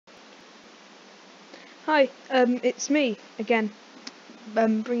Hi, it's me again,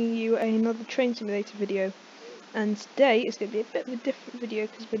 bringing you another train simulator video, and today is going to be a bit of a different video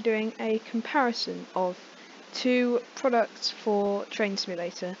because we're doing a comparison of two products for train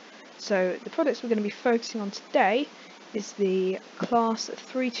simulator. So the products we're going to be focusing on today is the Class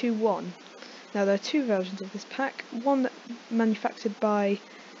 321. Now there are two versions of this pack, one manufactured by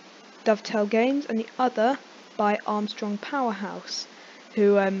Dovetail Games and the other by Armstrong Powerhouse,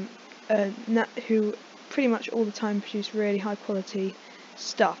 who pretty much all the time produce really high quality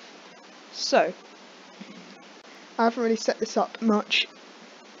stuff. So I haven't really set this up much,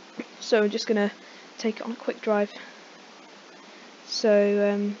 so we're just gonna take it on a quick drive.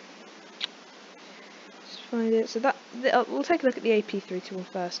 So just find it. So we'll take a look at the AP321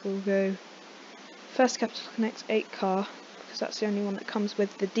 first. We'll go First Capital Connect 8 car because that's the only one that comes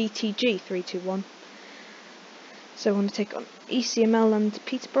with the DTG 321. So I want to take on ECML and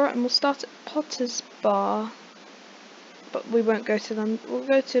Peterborough, and we'll start at Potter's Bar, but we won't go to them. We'll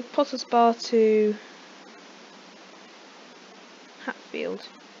go to Potter's Bar to Hatfield.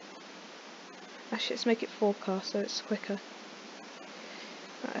 Actually, let's make it 4 car so it's quicker.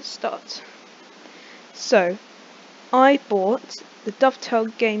 Right, let's start. So, I bought the Dovetail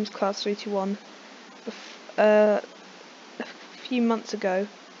Games Class 321 a few months ago,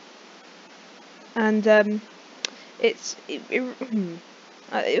 and it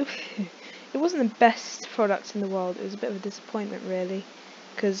wasn't the best product in the world. It was a bit of a disappointment, really,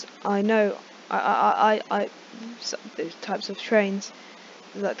 because I know those types of trains,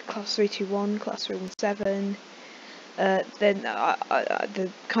 like the Class 321, Class 317, then the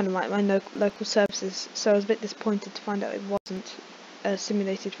kind of like my local services. So I was a bit disappointed to find out it wasn't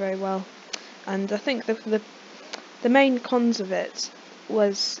simulated very well. And I think the main cons of it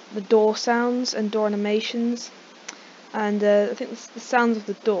was the door sounds and door animations. And I think the sounds of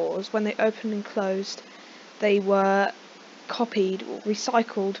the doors, when they opened and closed, they were copied or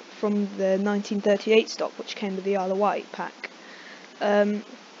recycled from the 1938 stock, which came with the Isle of Wight pack. And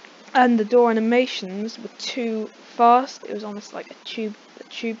the door animations were too fast. It was almost like a tube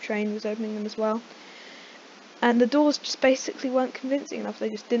train was opening them as well. And the doors just basically weren't convincing enough. They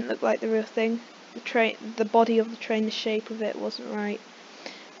just didn't look like the real thing. The body of the train, the shape of it wasn't right.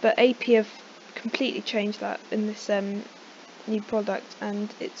 But AP have completely changed that in this new product,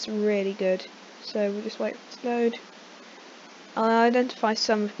 and it's really good. So we'll just wait for it to load. I'll identify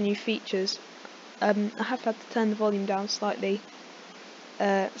some of the new features. I have had to turn the volume down slightly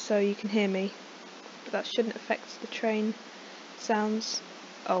so you can hear me, but that shouldn't affect the train sounds.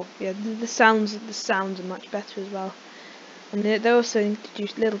 Oh yeah, the sounds are much better as well. And they also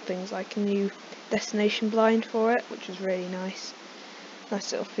introduced little things like a new destination blind for it, which was really nice.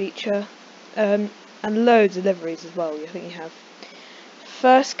 Nice little feature. And loads of liveries as well. I think you have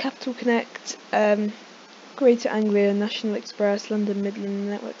First Capital Connect, Greater Anglia, National Express, London Midland,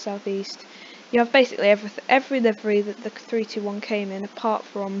 Network South East. You have basically every livery that the 321 came in, apart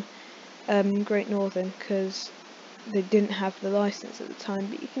from Great Northern, because they didn't have the license at the time,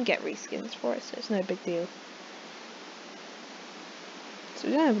 but you can get reskins for it, so it's no big deal. So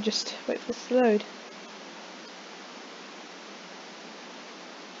yeah, we'll just wait for this to load.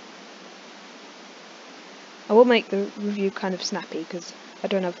 I will make the review kind of snappy because I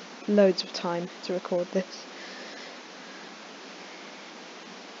don't have loads of time to record this.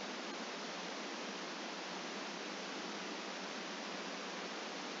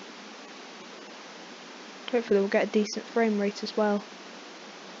 Hopefully we'll get a decent frame rate as well.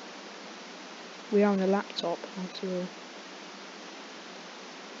 We are on a laptop after all.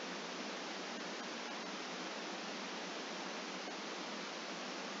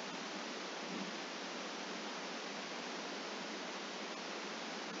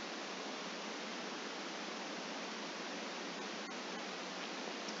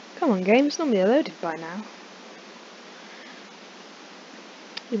 Come on, games, normally they're loaded by now.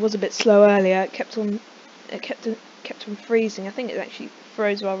 It was a bit slow earlier. It kept on freezing. I think it actually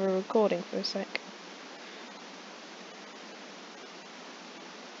froze while we were recording for a sec.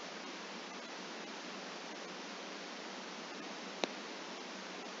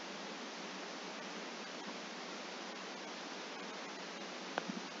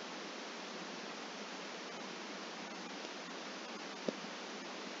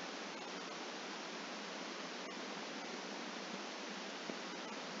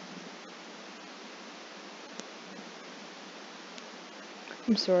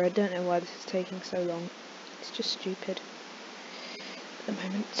 I'm sorry, I don't know why this is taking so long. It's just stupid at the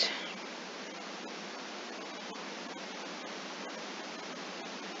moment.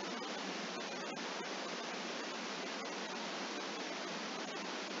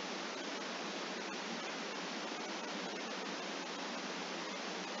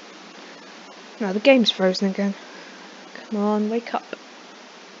 No, the game's frozen again. Come on, wake up.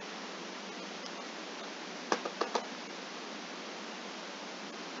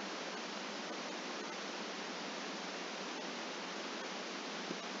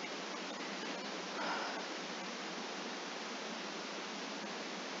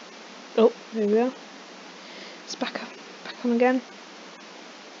 Oh, there we are. It's back on again.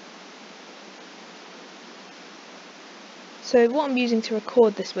 So what I'm using to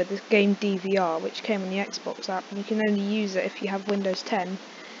record this with is Game DVR, which came on the Xbox app, and you can only use it if you have Windows 10,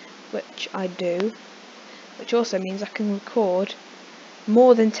 which I do. Which also means I can record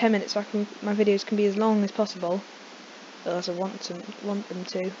more than 10 minutes, so my videos can be as long as possible, as I want them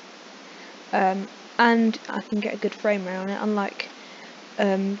to. And I can get a good frame rate on it, unlike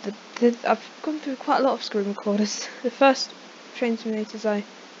I've gone through quite a lot of screen recorders. The first train simulators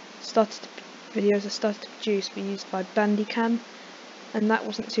videos I started to produce were used by Bandicam, and that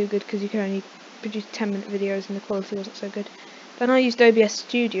wasn't too good because you can only produce 10-minute videos and the quality wasn't so good. Then I used OBS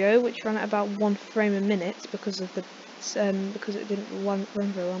Studio, which ran at about 1 frame a minute because it didn't run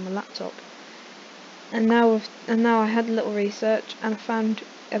very well on the laptop. And now I had a little research and I found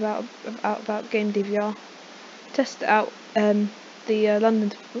about Game DVR. Tested out the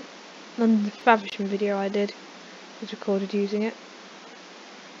London Faversham video I did was recorded using it.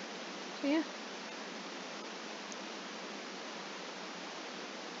 So yeah.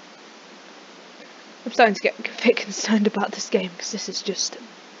 I'm starting to get a bit concerned about this game because this is just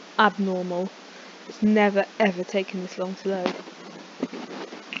abnormal. It's never ever taken this long to load.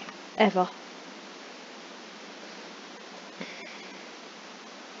 Ever.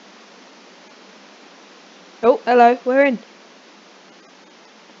 Oh, hello, we're in.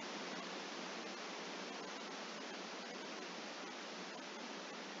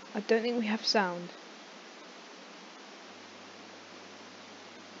 I don't think we have sound.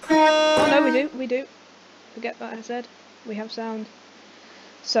 Oh no, we do. Forget what I said. We have sound.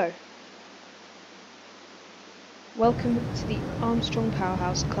 So, welcome to the Armstrong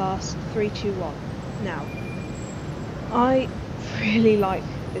Powerhouse Class 321. Now, I really like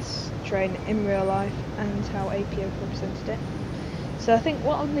this train in real life and how APO represented it. So I think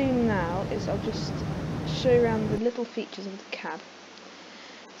what I'll do now is I'll just show you around the little features of the cab.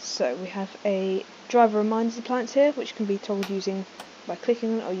 So we have a driver reminders appliance here, which can be told by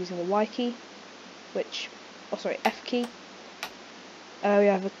clicking on it or using the Y key, F key. We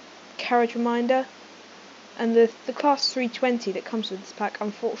have a carriage reminder, and the class 320 that comes with this pack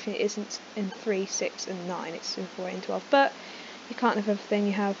unfortunately isn't in 3, 6 and 9, it's in 4, 8 and 12, but you can't have everything.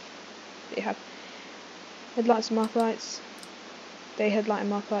 You have headlights and marker lights, day headlight and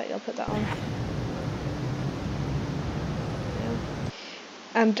marker light, I'll put that on.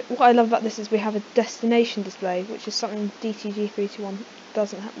 And what I love about this is we have a destination display, which is something DTG 321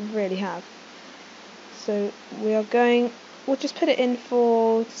 doesn't really have. So we'll just put it in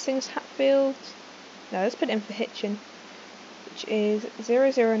for Sings Hatfield. No, let's put it in for Hitchin, which is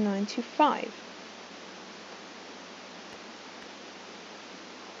 00925.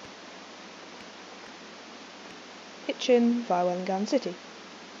 Hitchin via Wellingham City,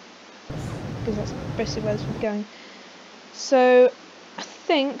 because that's basically where this one's going. So I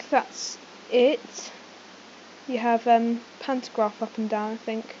think that's it. You have pantograph up and down, I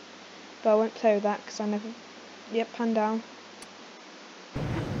think, but I won't play with that because I never. Yep, pan down.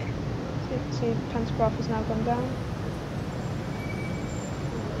 See, the pantograph has now gone down.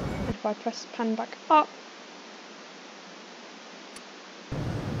 And if I press pan back up,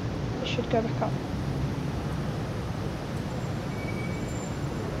 it should go back up.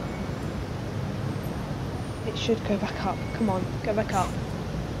 It should go back up. Come on, go back up.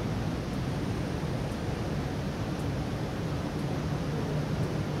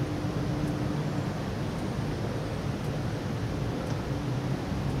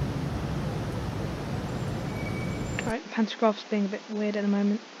 Right, pantograph's being a bit weird at the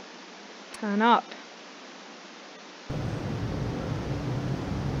moment. Pan up.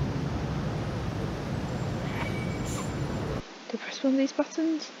 Do I press one of these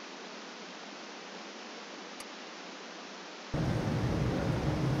buttons?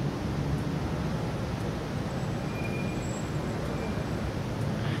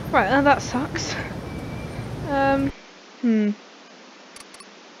 Right, now that sucks.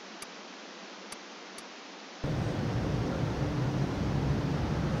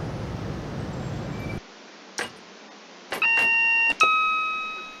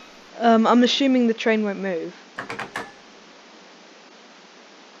 I'm assuming the train won't move.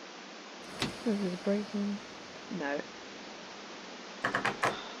 Is the braking? No.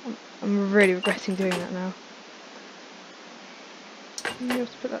 I'm really regretting doing that now. You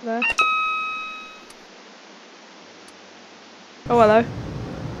have to put that there. Oh, hello.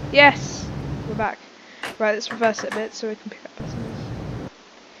 Yes! We're back. Right, let's reverse it a bit so we can pick up passengers.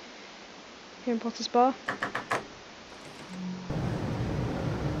 Here in Potter's Bar.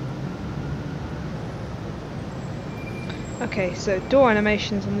 Okay, so door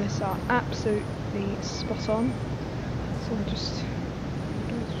animations on this are absolutely spot on. So I'll just show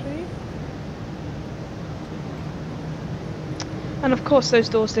you. And of course those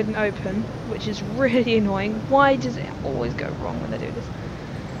doors didn't open, which is really annoying. Why does it always go wrong when they do this?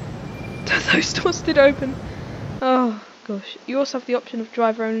 Those doors did open. Oh gosh. You also have the option of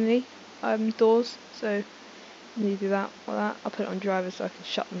driver only doors, so you do that or that. I'll put it on driver so I can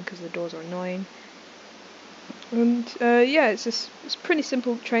shut them because the doors are annoying. And yeah, it's pretty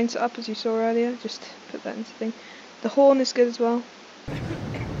simple train setup as you saw earlier. Just put that into the thing. The horn is good as well.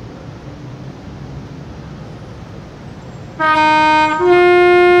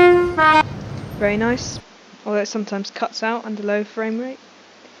 Very nice, although it sometimes cuts out under low frame rate.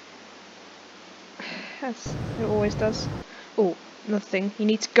 As it always does. Oh, another thing, you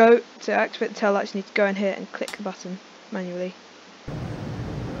need to go to activate the tail lights, you need to go in here and click the button manually.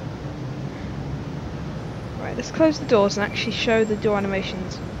 Right, let's close the doors and actually show the door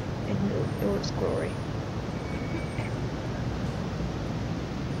animations in all its glory.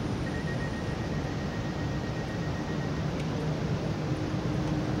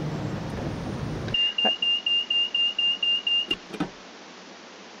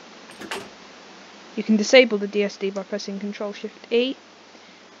 You can disable the DSD by pressing Ctrl-Shift-E,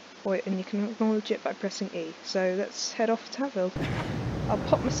 and you can acknowledge it by pressing E. So let's head off to Hatfield. I'll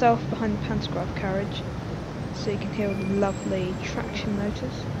pop myself behind the pantograph carriage so you can hear all the lovely traction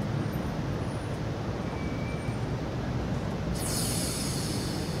motors.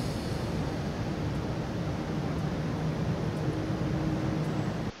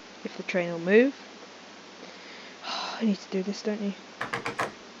 If the train will move. Oh, I need to do this, don't you?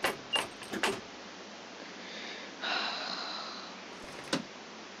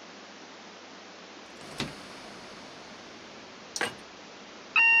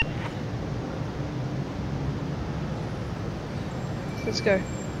 Let's go.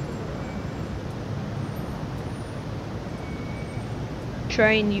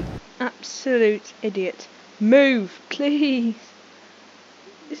 Train, you absolute idiot. Move, please.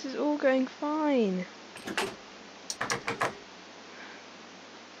 This is all going fine.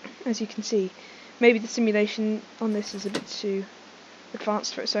 As you can see, maybe the simulation on this is a bit too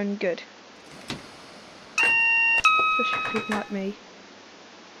advanced for its own good. Especially for people like me.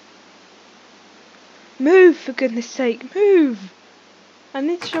 Move, for goodness sake, move! I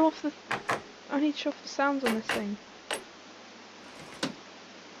need to show off the sounds on this thing.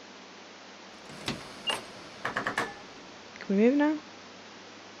 Can we move now?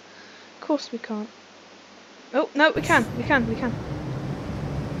 Of course we can't. Oh, no, we can.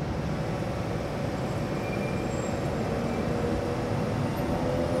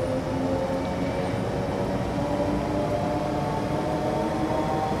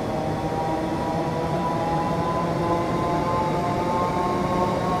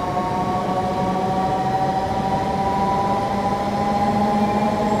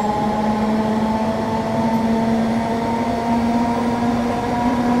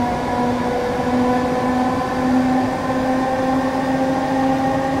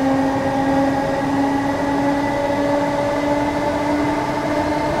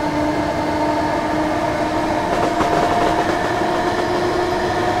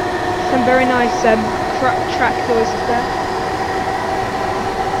 Some very nice track noises there.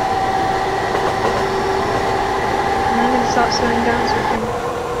 And I'm going to start slowing down so we can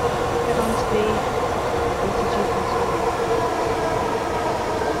get onto the ATG console.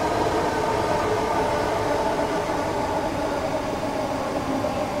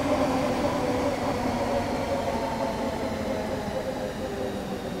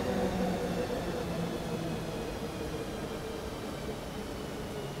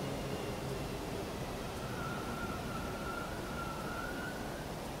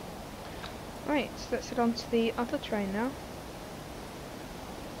 Right, so let's head on to the other train now.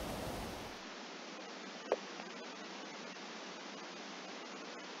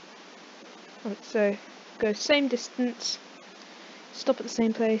 Right, so go same distance, stop at the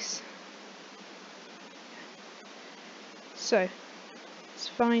same place. So, let's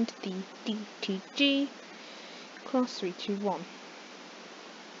find the DTG class 321.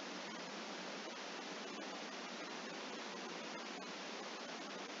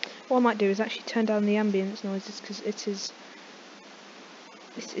 What I might do is actually turn down the ambience noises because it's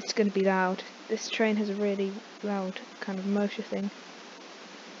going to be loud. This train has a really loud kind of motor thing.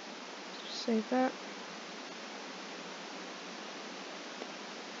 Just save that.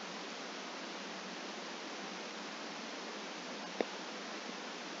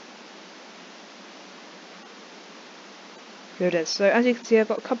 Here it is. So as you can see, I've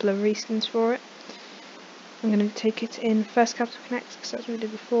got a couple of reskins for it. I'm going to take it in First Capital Connect, because that's what we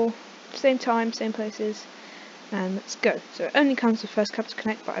did before. Same time, same places, and let's go. So it only comes with First Capital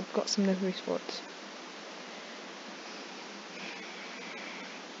Connect, but I've got some liveries for it.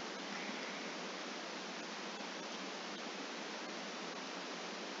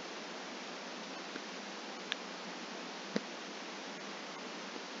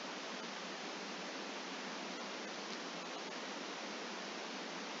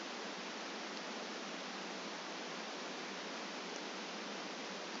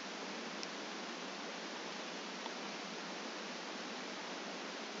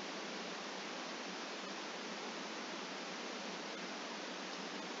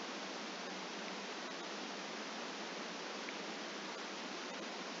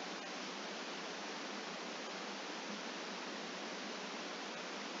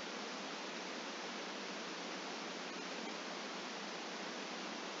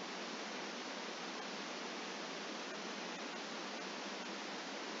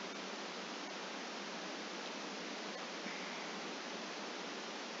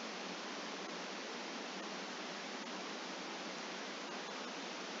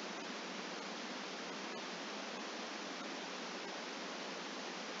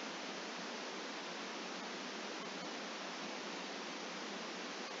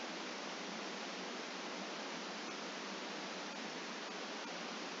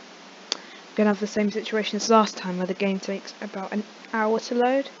 Going to have the same situation as last time, where the game takes about an hour to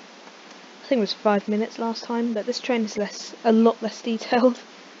load. I think it was 5 minutes last time, but this train is a lot less detailed,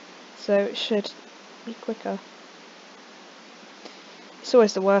 so it should be quicker. It's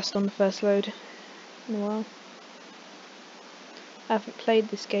always the worst on the first load in a while. I haven't played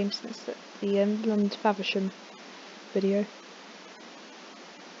this game since the London Faversham video.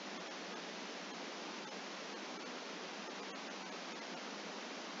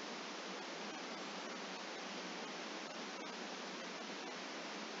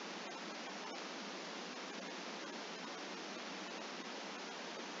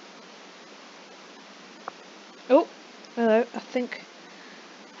 Oh, hello, I think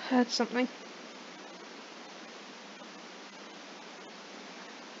I heard something.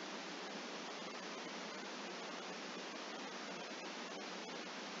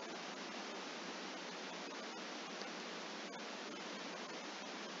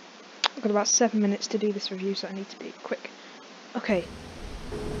 I've got about 7 minutes to do this review, so I need to be quick. Okay.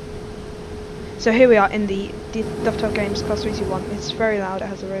 So here we are in the Dovetail Games Class 321. It's very loud, it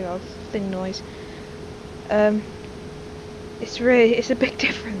has a very loud thing noise. It's a big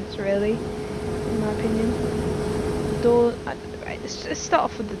difference, really, in my opinion. The door. Let's start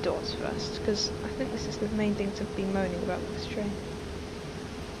off with the doors first, because I think this is the main thing to be moaning about with this train.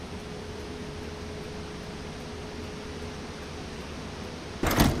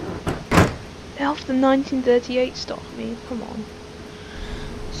 Elf the 1938 stock. I mean, come on.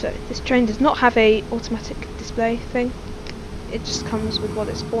 So this train does not have a automatic display thing. It just comes with what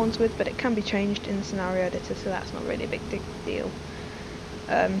it spawns with, but it can be changed in the scenario editor, so that's not really a big deal.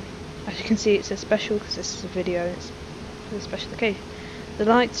 As you can see, it says special because this is a video. It's for the special occasion. The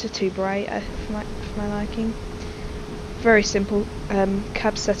lights are too bright for my liking. Very simple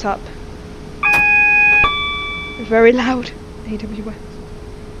cab setup. Very loud. AWS.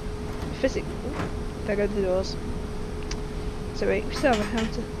 Physics. There go the doors. So we still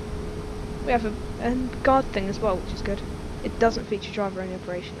have we have a guard thing as well, which is good. It doesn't feature driver-only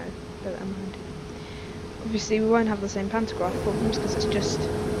operation though, bear that in mind. Obviously we won't have the same pantograph problems because it's just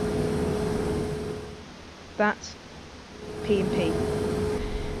that P and P.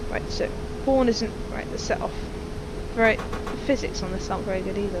 Right, so horn isn't right. Let's set off. Right, the physics on this aren't very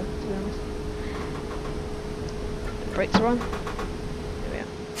good either, to be honest. The brakes are on. There we are.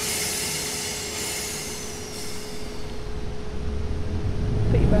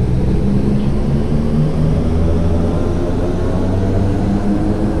 Put you back.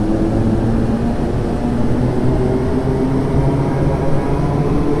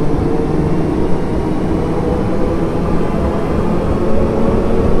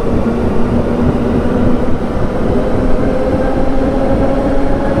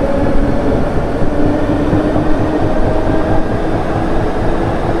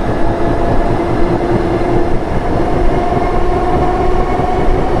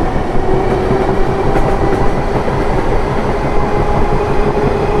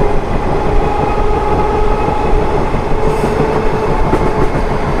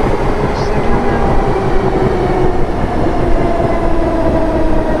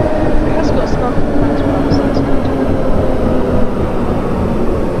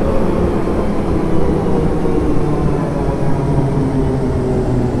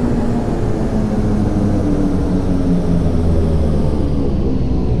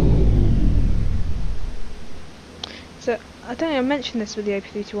 mentioned this with the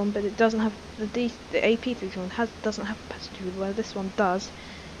AP321, but it doesn't have the AP321 doesn't have a passenger wheel, where this one does.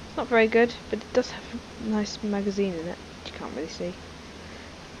 It's not very good, but it does have a nice magazine in it. You can't really see.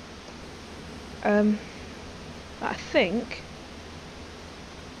 I think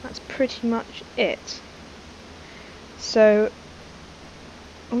that's pretty much it. So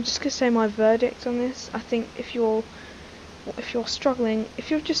I'm just gonna say my verdict on this. I think if you're struggling, if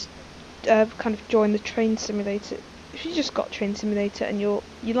you've just kind of joined the train simulator, if you just got train simulator and you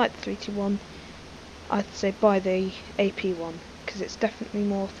like the 321, I'd say buy the AP one, because it's definitely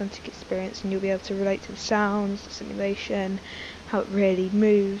more authentic experience and you'll be able to relate to the sounds, the simulation, how it really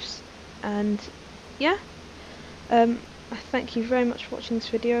moves. And yeah, I thank you very much for watching this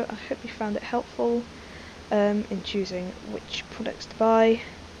video. I hope you found it helpful in choosing which products to buy,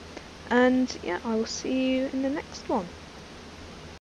 and yeah, I will see you in the next one.